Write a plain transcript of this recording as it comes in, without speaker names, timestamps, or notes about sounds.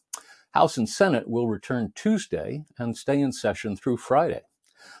House and Senate will return Tuesday and stay in session through Friday.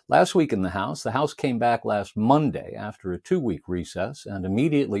 Last week in the House came back last Monday after a 2-week recess and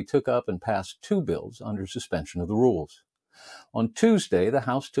immediately took up and passed 2 bills under suspension of the rules. On Tuesday, the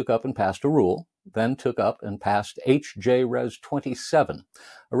House took up and passed a rule, then took up and passed H.J. Res. 27,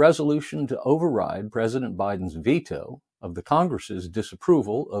 a resolution to override President Biden's veto of the Congress's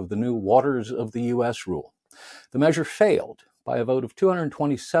disapproval of the new Waters of the U.S. rule. The measure failed by a vote of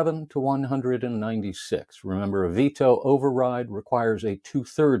 227 to 196. Remember, a veto override requires a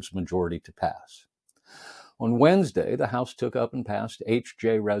 2/3 majority to pass. On Wednesday, the House took up and passed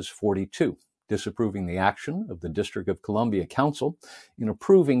H.J. Res. 42, disapproving the action of the District of Columbia Council in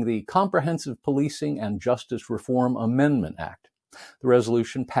approving the Comprehensive Policing and Justice Reform Amendment Act. The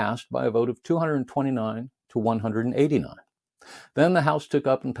resolution passed by a vote of 229 to 189. Then the House took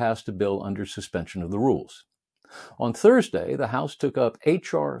up and passed a bill under suspension of the rules. On Thursday, the House took up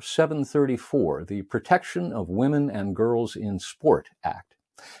H.R. 734, the Protection of Women and Girls in Sport Act.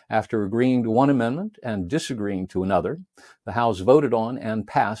 After agreeing to one amendment and disagreeing to another, the House voted on and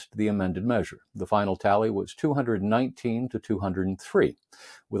passed the amended measure. The final tally was 219 to 203,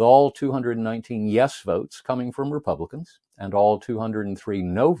 with all 219 yes votes coming from Republicans and all 203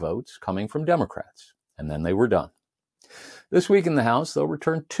 no votes coming from Democrats. And then they were done. This week in the House, they'll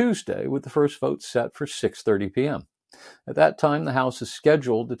return Tuesday with the first vote set for 6:30 p.m. At that time, the House is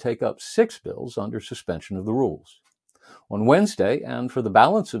scheduled to take up 6 bills under suspension of the rules. On Wednesday, and for the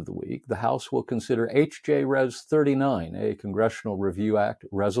balance of the week, the House will consider H.J. Res. 39, a Congressional Review Act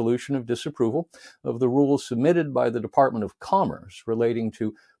resolution of disapproval of the rules submitted by the Department of Commerce relating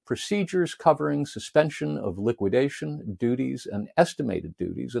to procedures covering suspension of liquidation, duties, and estimated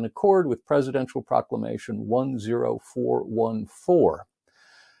duties in accord with Presidential Proclamation 10414.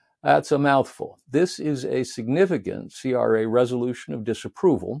 That's a mouthful. This is a significant CRA resolution of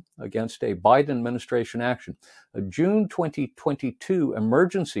disapproval against a Biden administration action. A June 2022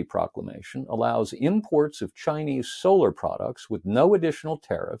 emergency proclamation allows imports of Chinese solar products with no additional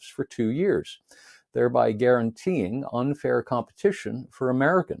tariffs for 2 years, thereby guaranteeing unfair competition for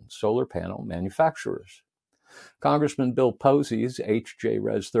American solar panel manufacturers. Congressman Bill Posey's H.J.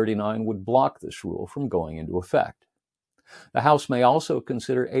 Res. 39 would block this rule from going into effect. The House may also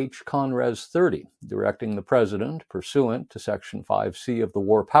consider H. Con. Res. 30, directing the President, pursuant to Section 5C of the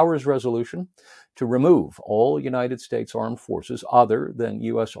War Powers Resolution, to remove all United States armed forces other than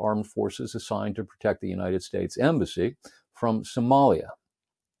U.S. armed forces assigned to protect the United States Embassy from Somalia.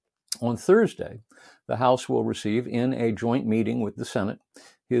 On Thursday, the House will receive, in a joint meeting with the Senate,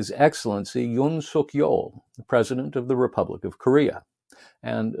 His Excellency Yoon Suk-yeol, the President of the Republic of Korea.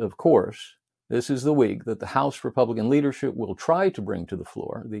 And, of course, this is the week that the House Republican leadership will try to bring to the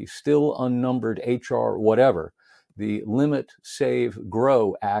floor the still unnumbered H.R. whatever, the Limit, Save,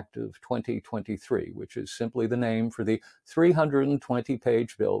 Grow Act of 2023, which is simply the name for the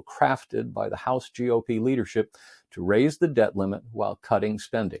 320-page bill crafted by the House GOP leadership to raise the debt limit while cutting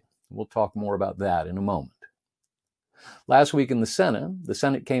spending. We'll talk more about that in a moment. Last week in the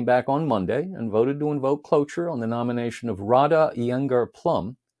Senate came back on Monday and voted to invoke cloture on the nomination of Radha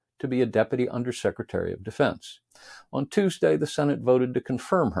Iyengar-Plum to be a Deputy Undersecretary of Defense. On Tuesday, the Senate voted to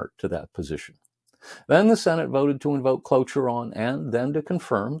confirm her to that position. Then the Senate voted to invoke cloture on and then to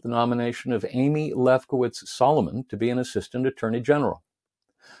confirm the nomination of Amy Lefkowitz Solomon to be an Assistant Attorney General.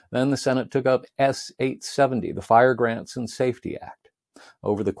 Then the Senate took up S-870, the Fire Grants and Safety Act.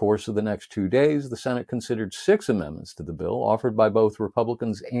 Over the course of the next 2 days, the Senate considered 6 amendments to the bill offered by both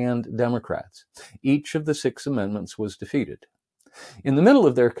Republicans and Democrats. Each of the 6 amendments was defeated. In the middle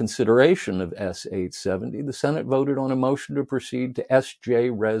of their consideration of S-870, the Senate voted on a motion to proceed to S.J.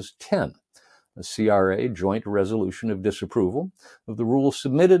 Res. 10, a CRA joint resolution of disapproval of the rule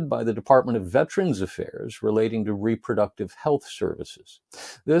submitted by the Department of Veterans Affairs relating to reproductive health services.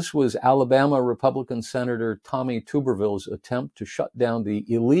 This was Alabama Republican Senator Tommy Tuberville's attempt to shut down the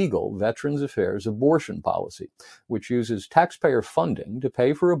illegal Veterans Affairs abortion policy, which uses taxpayer funding to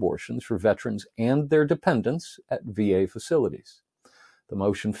pay for abortions for veterans and their dependents at VA facilities. The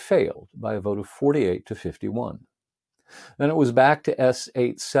motion failed by a vote of 48 to 51. Then it was back to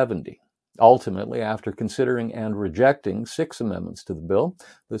S-870. Ultimately, after considering and rejecting 6 amendments to the bill,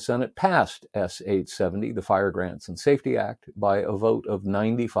 the Senate passed S-870, the Fire Grants and Safety Act, by a vote of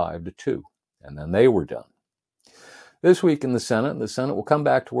 95 to 2, and then they were done. This week in the Senate will come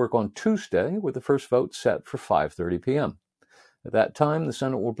back to work on Tuesday with the first vote set for 5:30 p.m. At that time, the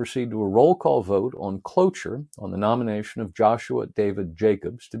Senate will proceed to a roll call vote on cloture on the nomination of Joshua David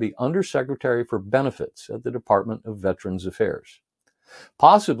Jacobs to be Undersecretary for Benefits at the Department of Veterans Affairs.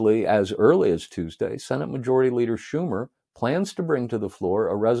 Possibly as early as Tuesday, Senate Majority Leader Schumer plans to bring to the floor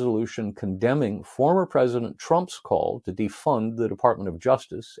a resolution condemning former President Trump's call to defund the Department of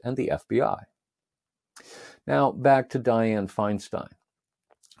Justice and the FBI. Now, back to Dianne Feinstein.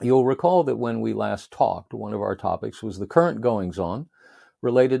 You'll recall that when we last talked, one of our topics was the current goings-on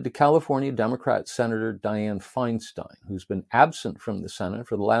related to California Democrat Senator Dianne Feinstein, who's been absent from the Senate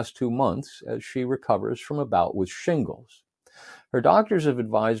for the last 2 months as she recovers from a bout with shingles. Her doctors have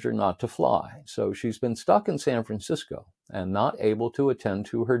advised her not to fly, so she's been stuck in San Francisco and not able to attend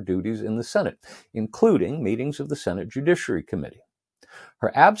to her duties in the Senate, including meetings of the Senate Judiciary Committee.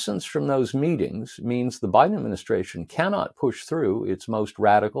 Her absence from those meetings means the Biden administration cannot push through its most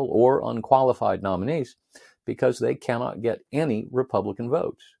radical or unqualified nominees because they cannot get any Republican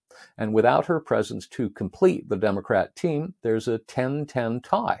votes. And without her presence to complete the Democrat team, there's a 10-10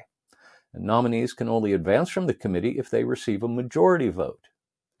 tie. And nominees can only advance from the committee if they receive a majority vote.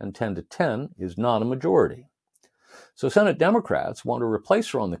 And 10-10 is not a majority. So Senate Democrats want to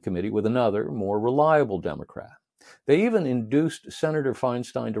replace her on the committee with another, more reliable Democrat. They even induced Senator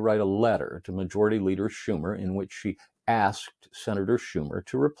Feinstein to write a letter to Majority Leader Schumer in which she asked Senator Schumer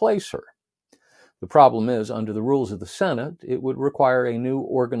to replace her. The problem is, under the rules of the Senate, it would require a new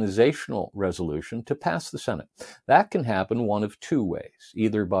organizational resolution to pass the Senate. That can happen one of two ways,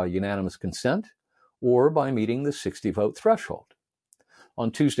 either by unanimous consent or by meeting the 60-vote threshold. On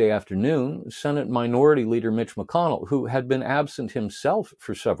Tuesday afternoon, Senate Minority Leader Mitch McConnell, who had been absent himself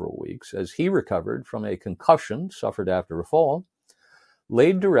for several weeks as he recovered from a concussion suffered after a fall,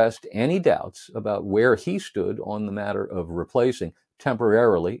 laid to rest any doubts about where he stood on the matter of replacing,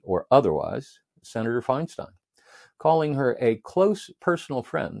 temporarily or otherwise, Senator Feinstein. Calling her a close personal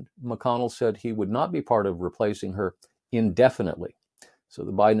friend, McConnell said he would not be part of replacing her indefinitely, so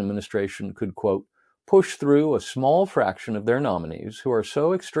the Biden administration could, quote, push through a small fraction of their nominees who are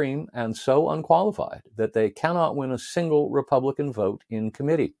so extreme and so unqualified that they cannot win a single Republican vote in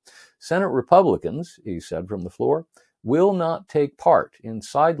committee. Senate Republicans, he said from the floor, will not take part in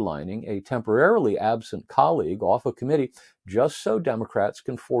sidelining a temporarily absent colleague off a committee just so Democrats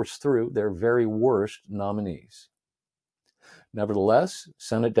can force through their very worst nominees. Nevertheless,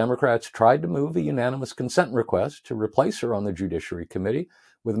 Senate Democrats tried to move a unanimous consent request to replace her on the Judiciary Committee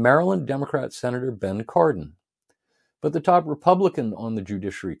with Maryland Democrat Senator Ben Cardin. But the top Republican on the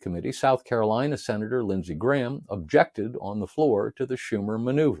Judiciary Committee, South Carolina Senator Lindsey Graham, objected on the floor to the Schumer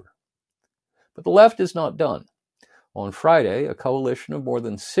maneuver. But the left is not done. On Friday, a coalition of more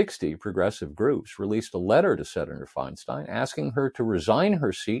than 60 progressive groups released a letter to Senator Feinstein asking her to resign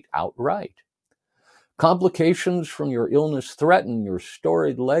her seat outright. Complications from your illness threaten your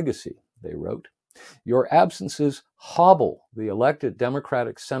storied legacy, they wrote. Your absences hobble the elected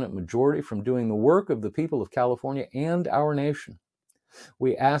Democratic Senate majority from doing the work of the people of California and our nation.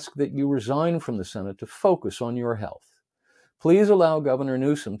 We ask that you resign from the Senate to focus on your health. Please allow Governor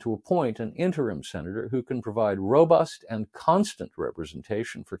Newsom to appoint an interim senator who can provide robust and constant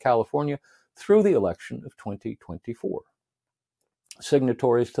representation for California through the election of 2024.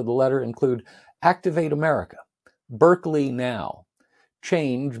 Signatories to the letter include Activate America, Berkeley Now,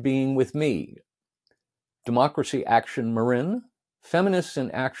 Change Being With Me, Democracy Action Marin, Feminists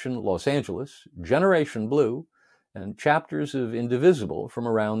in Action Los Angeles, Generation Blue, and chapters of Indivisible from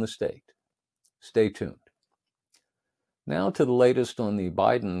around the state. Stay tuned. Now to the latest on the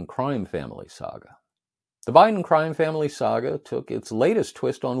Biden crime family saga. The Biden crime family saga took its latest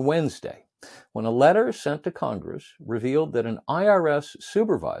twist on Wednesday, when a letter sent to Congress revealed that an IRS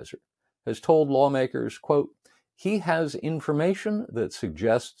supervisor has told lawmakers, quote, he has information that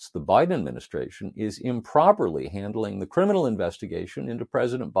suggests the Biden administration is improperly handling the criminal investigation into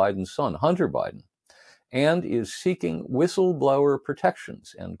President Biden's son, Hunter Biden, and is seeking whistleblower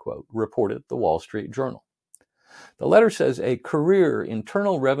protections, end quote, reported the Wall Street Journal. The letter says a career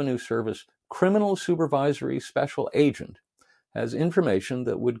Internal Revenue Service criminal supervisory special agent has information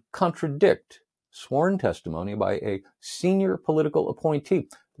that would contradict sworn testimony by a senior political appointee,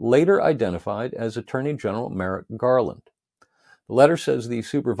 later identified as Attorney General Merrick Garland. The letter says the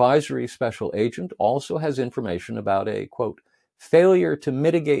supervisory special agent also has information about a, quote, failure to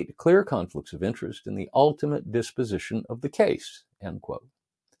mitigate clear conflicts of interest in the ultimate disposition of the case, end quote.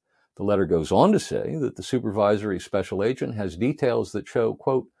 The letter goes on to say that the supervisory special agent has details that show,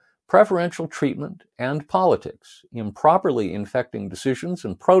 quote, preferential treatment and politics improperly infecting decisions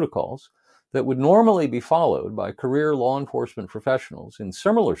and protocols that would normally be followed by career law enforcement professionals in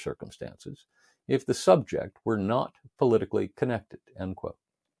similar circumstances if the subject were not politically connected, end quote.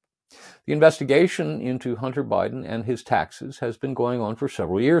 The investigation into Hunter Biden and his taxes has been going on for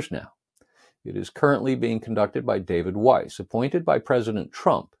several years now. It is currently being conducted by David Weiss, appointed by President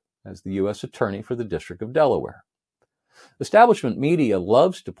Trump as the U.S. Attorney for the District of Delaware. Establishment media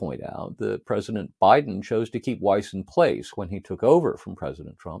loves to point out that President Biden chose to keep Weiss in place when he took over from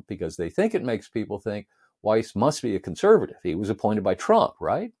President Trump because they think it makes people think Weiss must be a conservative. He was appointed by Trump,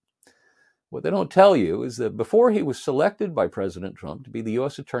 right? What they don't tell you is that before he was selected by President Trump to be the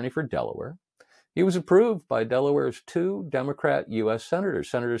U.S. Attorney for Delaware, he was approved by Delaware's two Democrat U.S. Senators,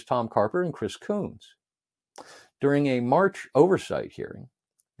 Senators Tom Carper and Chris Coons. During a March oversight hearing,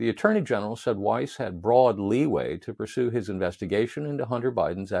 the Attorney General said Weiss had broad leeway to pursue his investigation into Hunter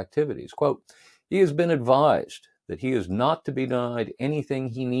Biden's activities. Quote, he has been advised that he is not to be denied anything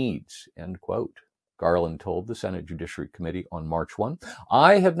he needs, end quote. Garland told the Senate Judiciary Committee on March 1,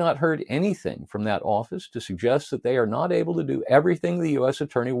 I have not heard anything from that office to suggest that they are not able to do everything the U.S.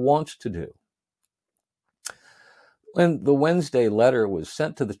 Attorney wants to do. When the Wednesday letter was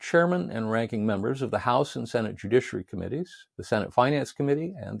sent to the chairman and ranking members of the House and Senate Judiciary Committees, the Senate Finance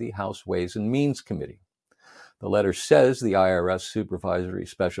Committee, and the House Ways and Means Committee. The letter says the IRS supervisory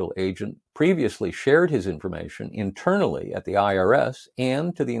special agent previously shared his information internally at the IRS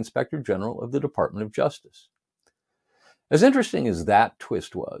and to the Inspector General of the Department of Justice. As interesting as that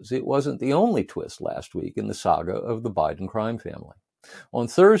twist was, it wasn't the only twist last week in the saga of the Biden crime family. On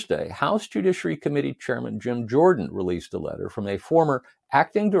Thursday, House Judiciary Committee Chairman Jim Jordan released a letter from a former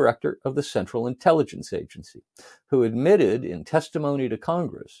acting director of the Central Intelligence Agency, who admitted in testimony to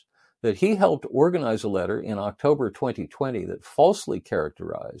Congress that he helped organize a letter in October 2020 that falsely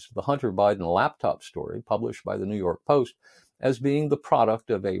characterized the Hunter Biden laptop story published by the New York Post as being the product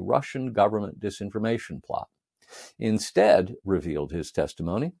of a Russian government disinformation plot. Instead, revealed his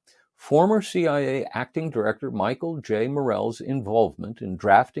testimony, former CIA acting director Michael J. Morell's involvement in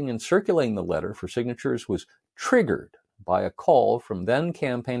drafting and circulating the letter for signatures was triggered by a call from then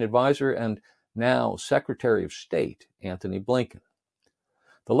campaign advisor and now Secretary of State Antony Blinken.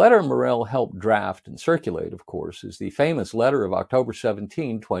 The letter Morell helped draft and circulate, of course, is the famous letter of October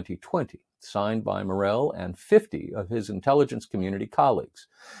 17, 2020, signed by Morell and 50 of his intelligence community colleagues,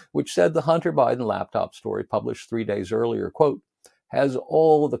 which said the Hunter Biden laptop story published 3 days earlier, quote, has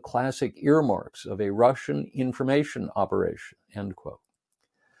all the classic earmarks of a Russian information operation, end quote.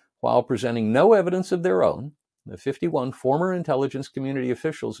 While presenting no evidence of their own, the 51 former intelligence community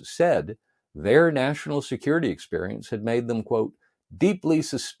officials said their national security experience had made them, quote, deeply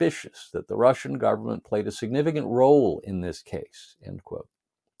suspicious that the Russian government played a significant role in this case, end quote.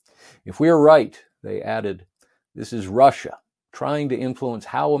 If we are right, they added, this is Russia trying to influence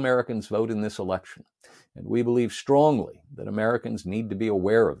how Americans vote in this election. And we believe strongly that Americans need to be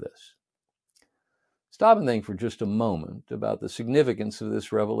aware of this. Stop and think for just a moment about the significance of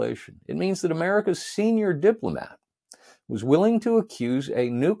this revelation. It means that America's senior diplomat was willing to accuse a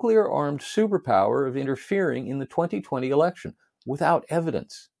nuclear-armed superpower of interfering in the 2020 election without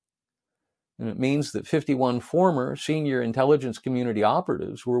evidence. And it means that 51 former senior intelligence community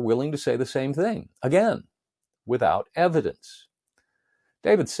operatives were willing to say the same thing, again, without evidence.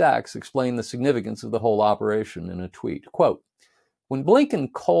 David Sachs explained the significance of the whole operation in a tweet. Quote, when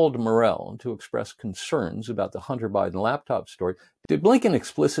Blinken called Morell to express concerns about the Hunter Biden laptop story, did Blinken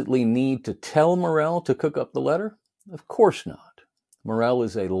explicitly need to tell Morell to cook up the letter? Of course not. Morell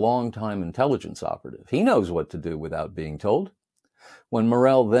is a longtime intelligence operative. He knows what to do without being told. When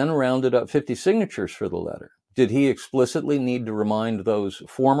Morell then rounded up 50 signatures for the letter, did he explicitly need to remind those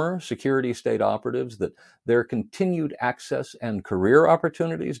former security state operatives that their continued access and career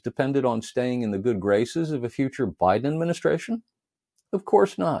opportunities depended on staying in the good graces of a future Biden administration? Of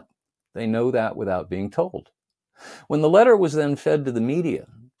course not. They know that without being told. When the letter was then fed to the media,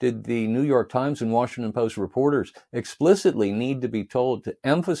 did the New York Times and Washington Post reporters explicitly need to be told to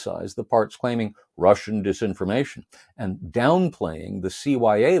emphasize the parts claiming Russian disinformation and downplaying the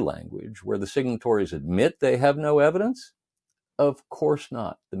CYA language where the signatories admit they have no evidence? Of course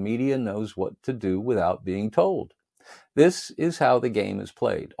not. The media knows what to do without being told. This is how the game is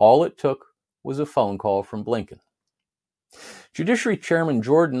played. All it took was a phone call from Blinken. Judiciary Chairman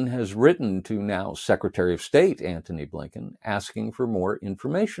Jordan has written to now Secretary of State Antony Blinken asking for more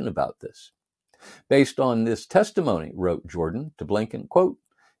information about this. Based on this testimony, wrote Jordan to Blinken, quote,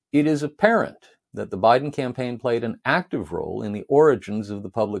 it is apparent that the Biden campaign played an active role in the origins of the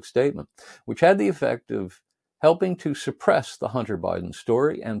public statement, which had the effect of helping to suppress the Hunter Biden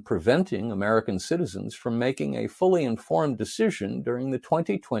story and preventing American citizens from making a fully informed decision during the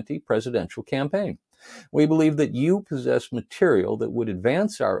 2020 presidential campaign. We believe that you possess material that would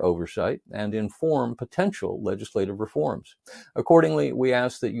advance our oversight and inform potential legislative reforms. Accordingly, we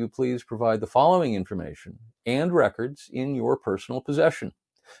ask that you please provide the following information and records in your personal possession.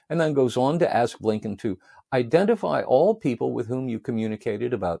 And then goes on to ask Blinken to identify all people with whom you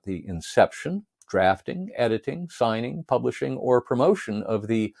communicated about the inception, drafting, editing, signing, publishing, or promotion of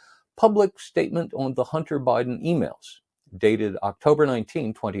the public statement on the Hunter Biden emails, dated October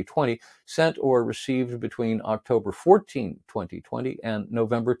 19, 2020, sent or received between October 14, 2020 and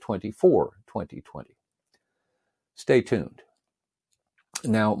November 24, 2020. Stay tuned.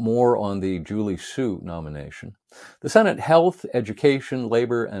 Now, more on the Julie Su nomination. The Senate Health, Education,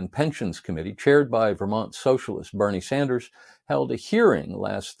 Labor, and Pensions Committee, chaired by Vermont socialist Bernie Sanders, held a hearing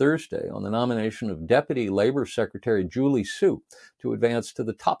last Thursday on the nomination of Deputy Labor Secretary Julie Su to advance to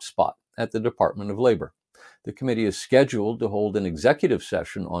the top spot at the Department of Labor. The committee is scheduled to hold an executive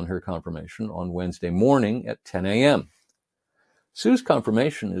session on her confirmation on Wednesday morning at 10 a.m. Su's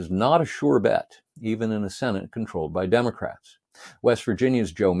confirmation is not a sure bet, even in a Senate controlled by Democrats. West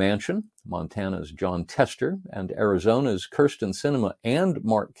Virginia's Joe Manchin, Montana's John Tester, and Arizona's Kyrsten Sinema and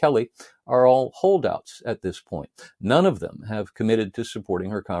Mark Kelly are all holdouts at this point. None of them have committed to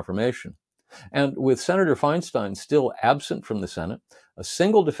supporting her confirmation. And with Senator Feinstein still absent from the Senate, a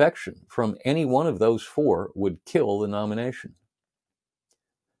single defection from any one of those four would kill the nomination.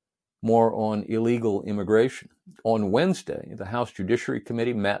 More on illegal immigration. On Wednesday, the House Judiciary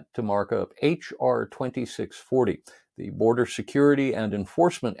Committee met to mark up H.R. 2640, the Border Security and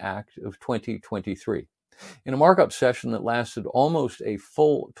Enforcement Act of 2023. In a markup session that lasted almost a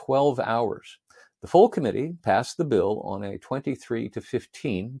full 12 hours, the full committee passed the bill on a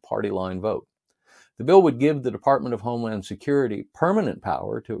 23-15 party line vote. The bill would give the Department of Homeland Security permanent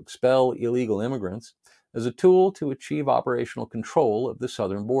power to expel illegal immigrants as a tool to achieve operational control of the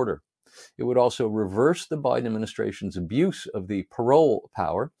southern border. It would also reverse the Biden administration's abuse of the parole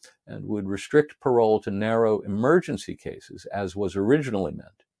power and would restrict parole to narrow emergency cases, as was originally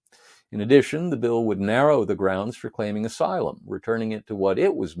meant. In addition, the bill would narrow the grounds for claiming asylum, returning it to what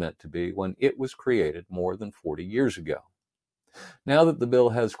it was meant to be when it was created more than 40 years ago. Now that the bill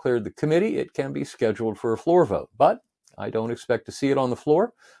has cleared the committee, it can be scheduled for a floor vote, but I don't expect to see it on the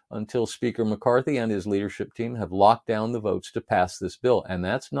floor until Speaker McCarthy and his leadership team have locked down the votes to pass this bill. And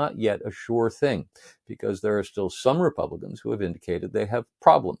that's not yet a sure thing, because there are still some Republicans who have indicated they have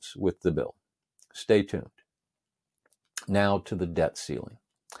problems with the bill. Stay tuned. Now to the debt ceiling.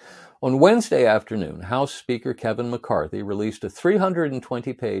 On Wednesday afternoon, House Speaker Kevin McCarthy released a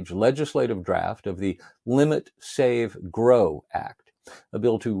 320-page legislative draft of the Limit, Save, Grow Act, a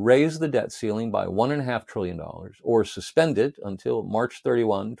bill to raise the debt ceiling by $1.5 trillion or suspend it until March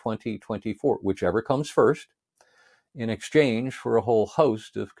 31, 2024, whichever comes first, in exchange for a whole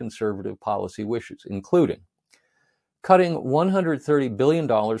host of conservative policy wishes, including cutting $130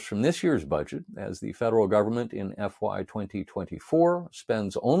 billion from this year's budget, as the federal government in FY 2024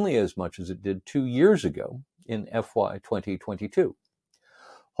 spends only as much as it did 2 years ago in FY 2022.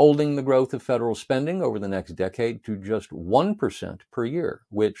 Holding the growth of federal spending over the next decade to just 1% per year,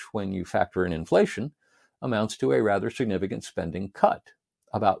 which, when you factor in inflation, amounts to a rather significant spending cut,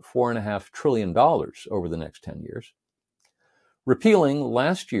 about $4.5 trillion over the next 10 years. Repealing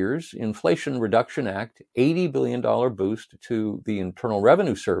last year's Inflation Reduction Act $80 billion boost to the Internal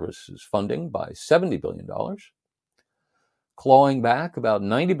Revenue Service's funding by $70 billion. Clawing back about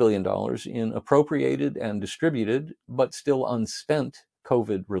 $90 billion in appropriated and distributed, but still unspent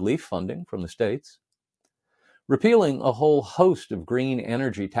COVID relief funding from the states. Repealing a whole host of green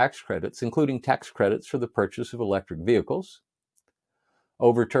energy tax credits, including tax credits for the purchase of electric vehicles.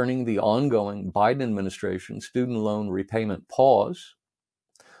 Overturning the ongoing Biden administration student loan repayment pause,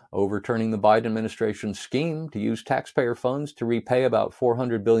 overturning the Biden administration's scheme to use taxpayer funds to repay about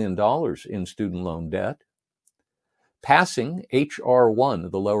 $400 billion in student loan debt, passing H.R.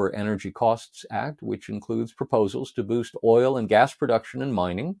 1, the Lower Energy Costs Act, which includes proposals to boost oil and gas production and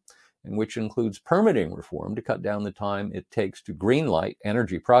mining, and which includes permitting reform to cut down the time it takes to greenlight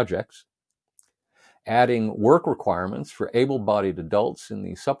energy projects, adding work requirements for able-bodied adults in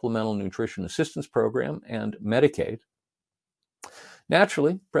the Supplemental Nutrition Assistance Program and Medicaid.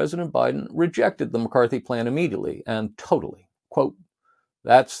 Naturally, President Biden rejected the McCarthy plan immediately and totally. Quote,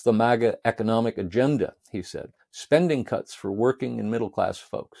 "That's the MAGA economic agenda," he said. "Spending cuts for working and middle-class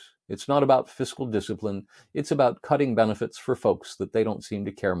folks. It's not about fiscal discipline. It's about cutting benefits for folks that they don't seem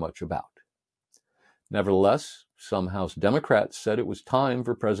to care much about." Nevertheless, some House Democrats said it was time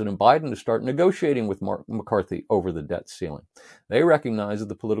for President Biden to start negotiating with McCarthy over the debt ceiling. They recognize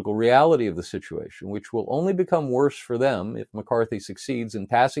the political reality of the situation, which will only become worse for them if McCarthy succeeds in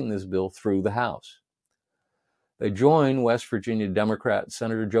passing this bill through the House. They join West Virginia Democrat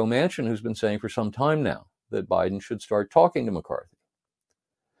Senator Joe Manchin, who's been saying for some time now that Biden should start talking to McCarthy.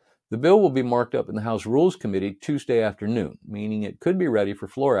 The bill will be marked up in the House Rules Committee Tuesday afternoon, meaning it could be ready for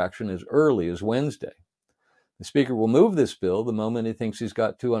floor action as early as Wednesday. The Speaker will move this bill the moment he thinks he's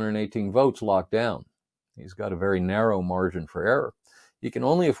got 218 votes locked down. He's got a very narrow margin for error. He can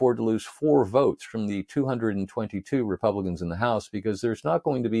only afford to lose 4 votes from the 222 Republicans in the House because there's not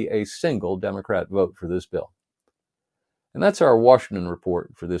going to be a single Democrat vote for this bill. And that's our Washington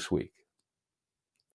report for this week.